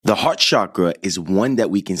The heart chakra is one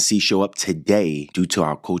that we can see show up today due to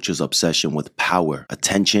our culture's obsession with power,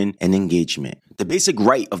 attention, and engagement. The basic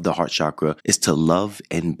right of the heart chakra is to love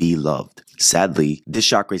and be loved. Sadly, this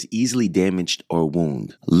chakra is easily damaged or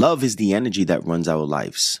wounded. Love is the energy that runs our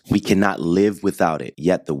lives. We cannot live without it,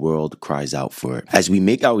 yet the world cries out for it. As we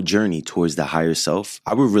make our journey towards the higher self,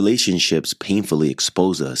 our relationships painfully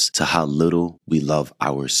expose us to how little we love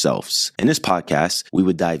ourselves. In this podcast, we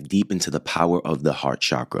would dive deep into the power of the heart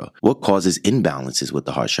chakra, what causes imbalances with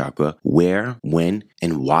the heart chakra, where, when,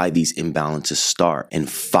 and why these imbalances start, and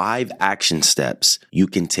 5 action steps you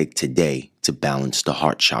can take today to balance the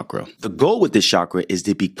heart chakra. The goal with this chakra is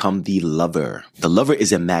to become the lover. The lover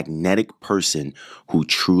is a magnetic person who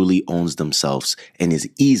truly owns themselves and is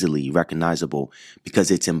easily recognizable because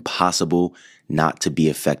it's impossible not to be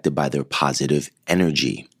affected by their positive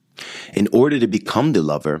energy. In order to become the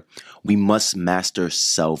lover, we must master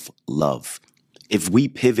self-love. If we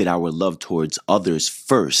pivot our love towards others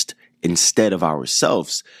first instead of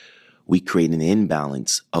ourselves, we create an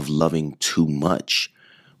imbalance of loving too much.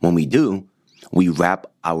 When we do, we wrap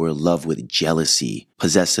our love with jealousy,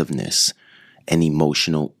 possessiveness, and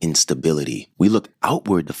emotional instability. We look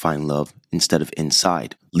outward to find love instead of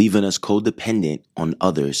inside, leaving us codependent on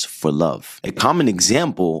others for love. A common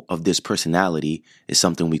example of this personality is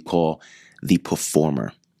something we call the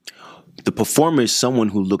performer. The performer is someone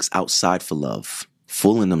who looks outside for love,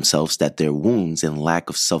 fooling themselves that their wounds and lack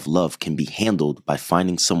of self-love can be handled by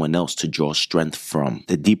finding someone else to draw strength from.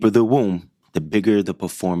 The deeper the wound, the bigger the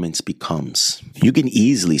performance becomes. You can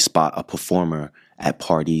easily spot a performer at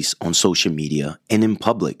parties, on social media, and in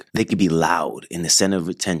public. They can be loud, in the center of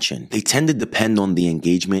attention. They tend to depend on the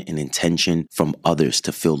engagement and attention from others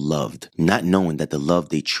to feel loved, not knowing that the love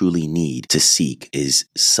they truly need to seek is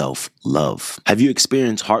self-love. Have you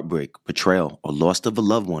experienced heartbreak, betrayal, or loss of a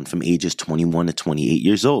loved one from ages 21 to 28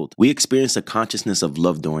 years old? We experience a consciousness of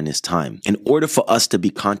love during this time. In order for us to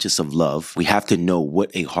be conscious of love, we have to know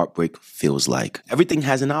what a heartbreak feels like. Everything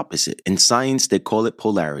has an opposite. In science, they call it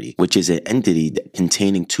polarity, which is an entity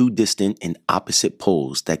containing 2 distant and opposite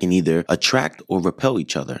poles that can either attract or repel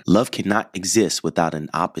each other. Love cannot exist without an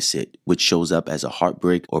opposite, which shows up as a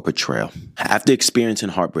heartbreak or betrayal. After experiencing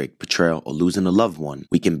heartbreak, betrayal, or losing a loved one,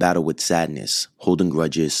 we can battle with sadness, holding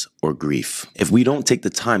grudges, or grief. If we don't take the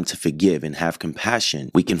time to forgive and have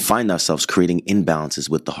compassion, we can find ourselves creating imbalances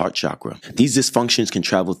with the heart chakra. These dysfunctions can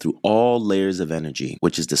travel through all layers of energy,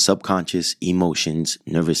 which is the subconscious, emotions,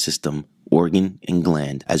 nervous system, organ and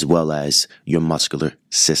gland, as well as your muscular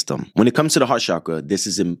system. When it comes to the heart chakra,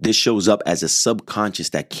 this shows up as a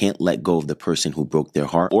subconscious that can't let go of the person who broke their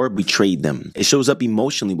heart or betrayed them. It shows up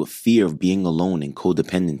emotionally with fear of being alone and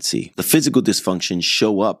codependency. The physical dysfunctions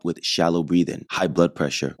show up with shallow breathing, high blood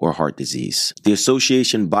pressure, or heart disease. The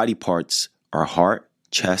association body parts are heart,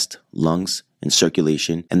 chest, lungs, and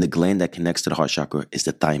circulation, and the gland that connects to the heart chakra is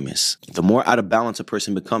the thymus. The more out of balance a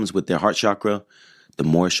person becomes with their heart chakra, the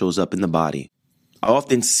more it shows up in the body. I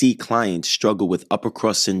often see clients struggle with upper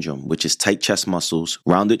crust syndrome, which is tight chest muscles,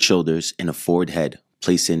 rounded shoulders, and a forward head,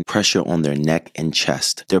 placing pressure on their neck and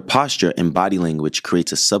chest. Their posture and body language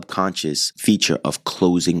creates a subconscious feature of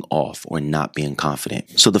closing off or not being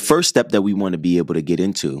confident. So the first step that we want to be able to get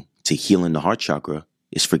into to healing the heart chakra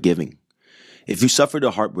is forgiving. If you suffered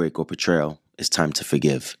a heartbreak or betrayal, it's time to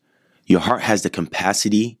forgive. Your heart has the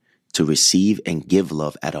capacity to receive and give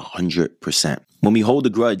love at 100%. When we hold a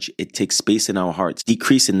grudge, it takes space in our hearts,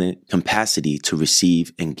 decreasing the capacity to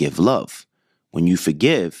receive and give love. When you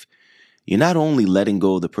forgive, you're not only letting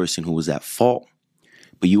go of the person who was at fault,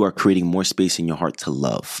 but you are creating more space in your heart to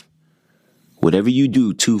love. Whatever you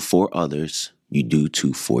do too for others, you do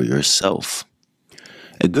too for yourself.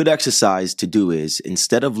 A good exercise to do is,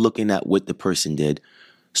 instead of looking at what the person did,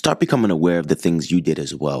 start becoming aware of the things you did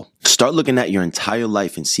as well. Start looking at your entire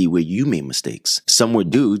life and see where you made mistakes. Some were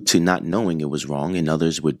due to not knowing it was wrong, and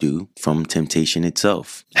others were due from temptation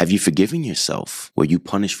itself. Have you forgiven yourself? Were you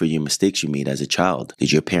punished for your mistakes you made as a child?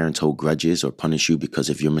 Did your parents hold grudges or punish you because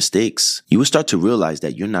of your mistakes? You will start to realize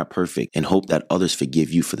that you're not perfect and hope that others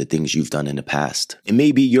forgive you for the things you've done in the past. It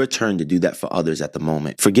may be your turn to do that for others at the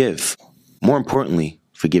moment. Forgive. More importantly,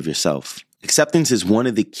 forgive yourself. Acceptance is one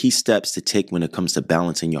of the key steps to take when it comes to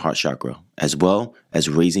balancing your heart chakra, as well as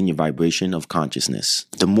raising your vibration of consciousness.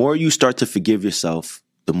 The more you start to forgive yourself,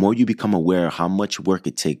 the more you become aware of how much work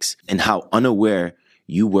it takes and how unaware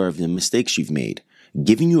you were of the mistakes you've made,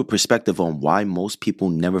 giving you a perspective on why most people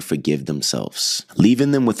never forgive themselves,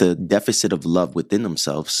 leaving them with a deficit of love within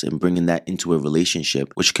themselves and bringing that into a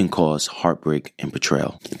relationship, which can cause heartbreak and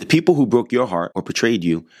betrayal. The people who broke your heart or betrayed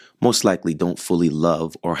you most likely don't fully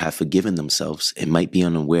love or have forgiven themselves and might be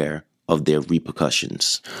unaware of their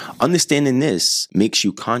repercussions. Understanding this makes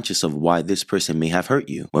you conscious of why this person may have hurt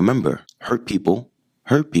you. Remember, hurt people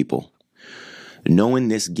hurt people. Knowing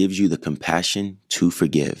this gives you the compassion to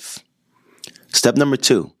forgive. Step number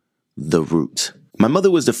 2, the root. My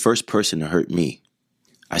mother was the first person to hurt me.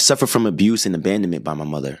 I suffered from abuse and abandonment by my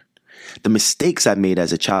mother. The mistakes I made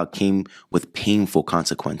as a child came with painful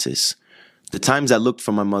consequences. The times I looked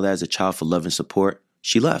for my mother as a child for love and support,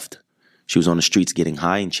 she left. She was on the streets getting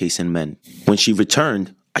high and chasing men. When she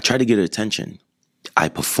returned, I tried to get her attention. I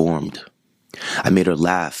performed. I made her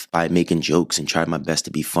laugh by making jokes and tried my best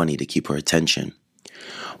to be funny to keep her attention.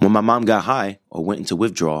 When my mom got high or went into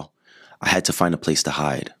withdrawal, I had to find a place to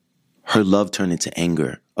hide. Her love turned into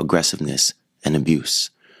anger, aggressiveness, and abuse.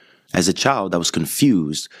 As a child, I was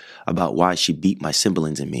confused about why she beat my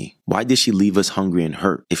siblings and me. Why did she leave us hungry and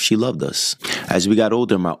hurt if she loved us? As we got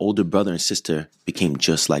older, my older brother and sister became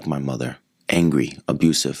just like my mother, angry,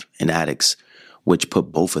 abusive, and addicts, which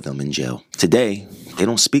put both of them in jail. Today, they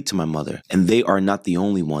don't speak to my mother, and they are not the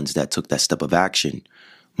only ones that took that step of action.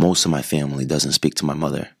 Most of my family doesn't speak to my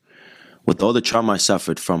mother. With all the trauma I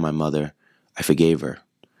suffered from my mother, I forgave her.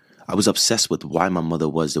 I was obsessed with why my mother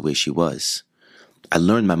was the way she was. I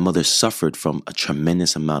learned my mother suffered from a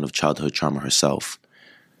tremendous amount of childhood trauma herself.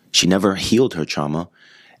 She never healed her trauma,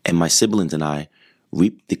 and my siblings and I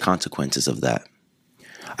reaped the consequences of that.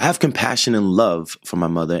 I have compassion and love for my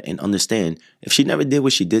mother and understand if she never did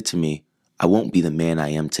what she did to me, I won't be the man I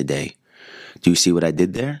am today. Do you see what I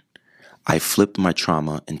did there? I flipped my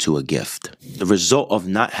trauma into a gift. The result of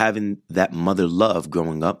not having that mother love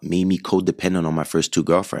growing up made me codependent on my first 2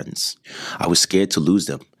 girlfriends. I was scared to lose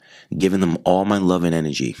them, giving them all my love and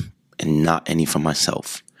energy and not any for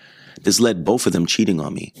myself. This led both of them cheating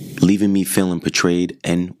on me, leaving me feeling betrayed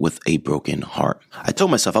and with a broken heart. I told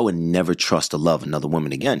myself I would never trust or love another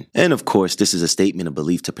woman again. And of course, this is a statement of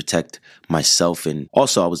belief to protect myself, and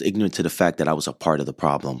also I was ignorant to the fact that I was a part of the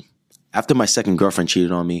problem. After my second girlfriend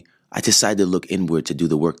cheated on me, I decided to look inward to do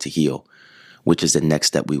the work to heal, which is the next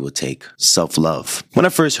step we will take, self-love. When I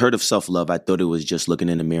first heard of self-love, I thought it was just looking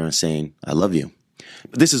in the mirror and saying, I love you.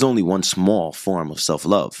 But this is only one small form of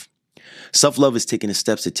self-love. Self-love is taking the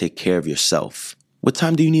steps to take care of yourself. What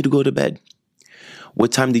time do you need to go to bed?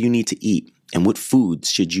 What time do you need to eat? And what foods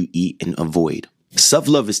should you eat and avoid?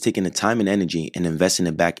 Self-love is taking the time and energy and investing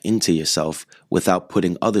it back into yourself without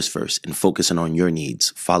putting others first and focusing on your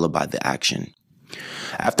needs, followed by the action.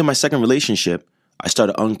 After my second relationship, I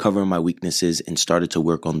started uncovering my weaknesses and started to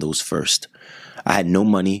work on those first. I had no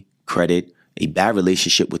money, credit, a bad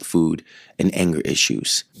relationship with food, and anger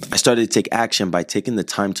issues. I started to take action by taking the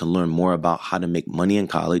time to learn more about how to make money in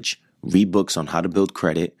college, read books on how to build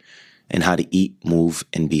credit, and how to eat, move,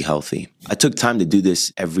 and be healthy. I took time to do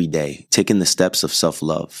this every day, taking the steps of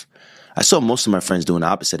self-love. I saw most of my friends doing the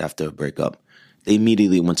opposite after a breakup. They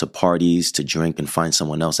immediately went to parties to drink and find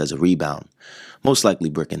someone else as a rebound, most likely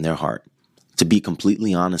breaking their heart. To be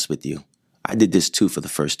completely honest with you, I did this too for the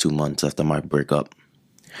first 2 months after my breakup.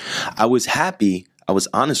 I was happy, I was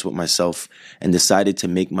honest with myself, and decided to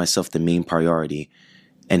make myself the main priority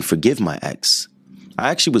and forgive my ex. I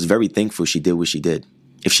actually was very thankful she did what she did.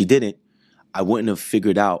 If she didn't, I wouldn't have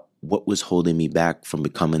figured out what was holding me back from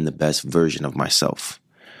becoming the best version of myself.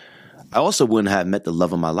 I also wouldn't have met the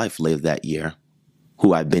love of my life later that year,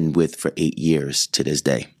 who I've been with for 8 years to this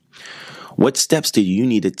day. What steps do you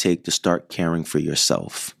need to take to start caring for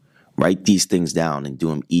yourself? Write these things down and do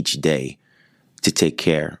them each day to take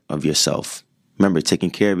care of yourself. Remember, taking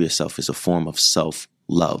care of yourself is a form of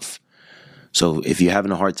self-love. So if you're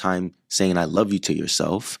having a hard time saying I love you to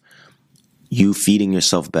yourself, you feeding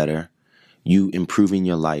yourself better, you improving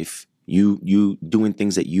your life, you doing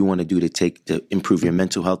things that you want to do to improve your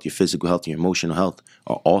mental health, your physical health, your emotional health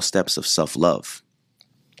are all steps of self-love.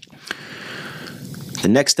 The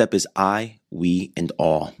next step is I, we, and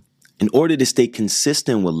all. In order to stay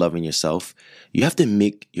consistent with loving yourself, you have to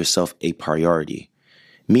make yourself a priority,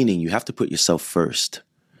 meaning you have to put yourself first.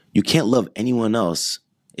 You can't love anyone else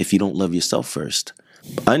if you don't love yourself first.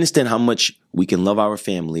 I understand how much we can love our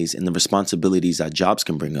families and the responsibilities our jobs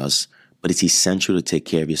can bring us, but it's essential to take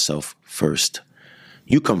care of yourself first.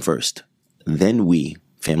 You come first, then we,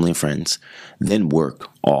 family and friends, then work,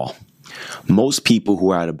 all. Most people who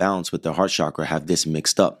are out of balance with their heart chakra have this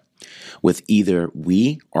mixed up, with either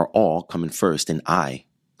we or all coming first and I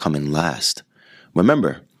coming last.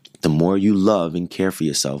 Remember, the more you love and care for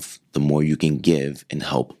yourself, the more you can give and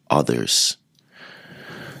help others.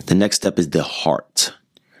 The next step is the heart.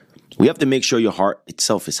 We have to make sure your heart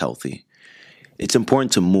itself is healthy. It's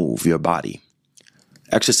important to move your body.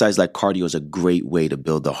 Exercise like cardio is a great way to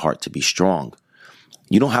build the heart to be strong.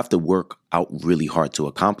 You don't have to work out really hard to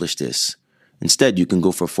accomplish this. Instead, you can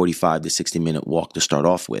go for a 45 to 60-minute walk to start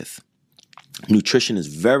off with. Nutrition is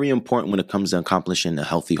very important when it comes to accomplishing a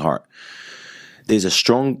healthy heart. There's a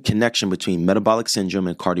strong connection between metabolic syndrome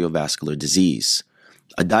and cardiovascular disease.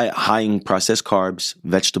 A diet high in processed carbs,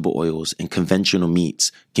 vegetable oils, and conventional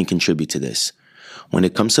meats can contribute to this. When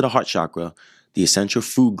it comes to the heart chakra, the essential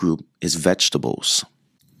food group is vegetables.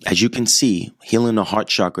 As you can see, healing the heart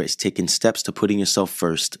chakra is taking steps to putting yourself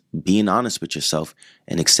first, being honest with yourself,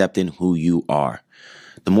 and accepting who you are.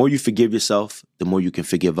 The more you forgive yourself, the more you can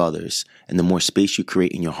forgive others, and the more space you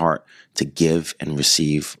create in your heart to give and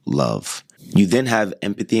receive love. You then have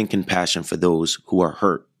empathy and compassion for those who are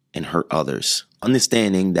hurt and hurt others.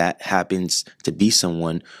 Understanding that happens to be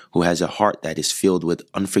someone who has a heart that is filled with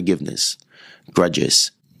unforgiveness,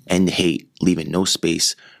 grudges, and hate, leaving no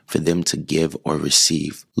space for them to give or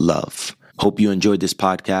receive love. Hope you enjoyed this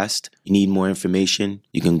podcast. You need more information,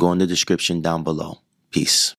 you can go in the description down below. Peace.